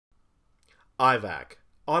iVAC,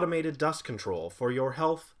 automated dust control for your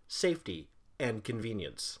health, safety, and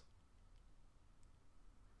convenience.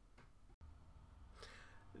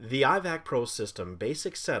 The iVAC Pro system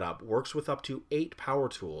basic setup works with up to 8 power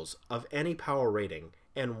tools of any power rating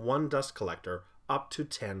and 1 dust collector up to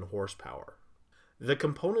 10 horsepower. The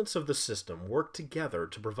components of the system work together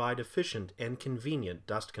to provide efficient and convenient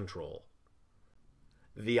dust control.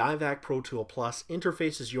 The iVAC Pro Tool Plus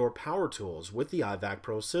interfaces your power tools with the iVAC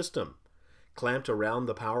Pro system. Clamped around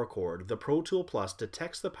the power cord, the Pro Tool Plus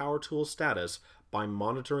detects the power tool status by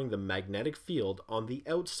monitoring the magnetic field on the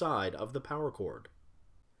outside of the power cord.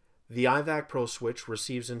 The iVAC Pro switch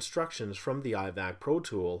receives instructions from the iVAC Pro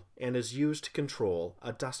tool and is used to control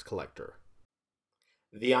a dust collector.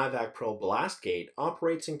 The iVAC Pro blast gate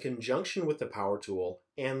operates in conjunction with the power tool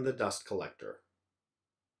and the dust collector.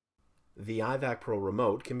 The iVAC Pro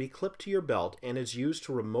remote can be clipped to your belt and is used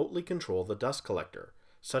to remotely control the dust collector,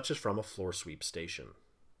 such as from a floor sweep station.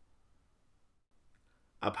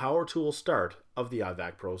 A power tool start of the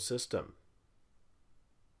iVAC Pro system.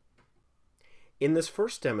 In this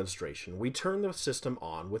first demonstration, we turn the system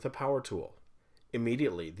on with a power tool.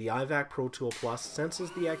 Immediately, the iVAC Pro Tool Plus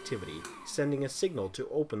senses the activity, sending a signal to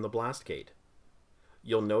open the blast gate.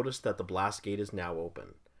 You'll notice that the blast gate is now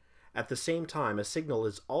open. At the same time, a signal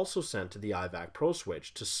is also sent to the iVAC Pro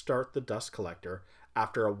switch to start the dust collector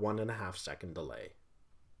after a 1.5 second delay.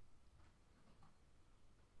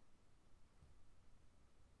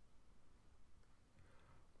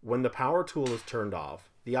 When the power tool is turned off,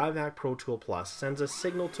 the iVAC Pro Tool Plus sends a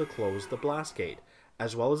signal to close the blast gate,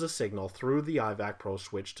 as well as a signal through the iVAC Pro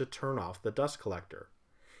switch to turn off the dust collector.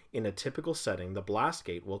 In a typical setting, the blast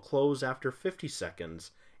gate will close after 50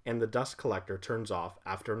 seconds and the dust collector turns off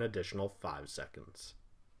after an additional 5 seconds.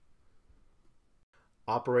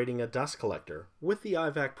 Operating a dust collector with the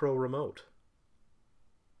iVAC Pro remote.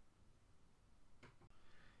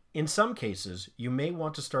 In some cases, you may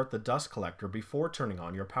want to start the dust collector before turning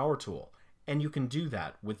on your power tool, and you can do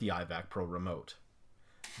that with the iVAC Pro remote.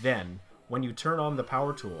 Then, when you turn on the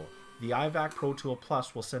power tool, the iVAC Pro Tool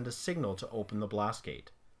Plus will send a signal to open the blast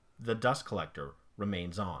gate. The dust collector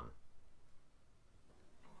remains on.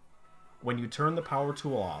 When you turn the power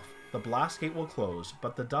tool off, the blast gate will close,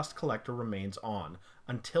 but the dust collector remains on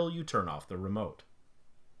until you turn off the remote.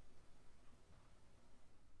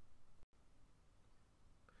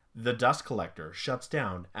 The dust collector shuts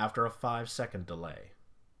down after a 5-second delay.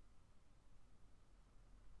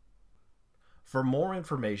 For more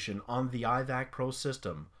information on the iVAC Pro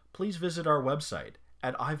system, please visit our website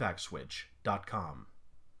at ivacswitch.com.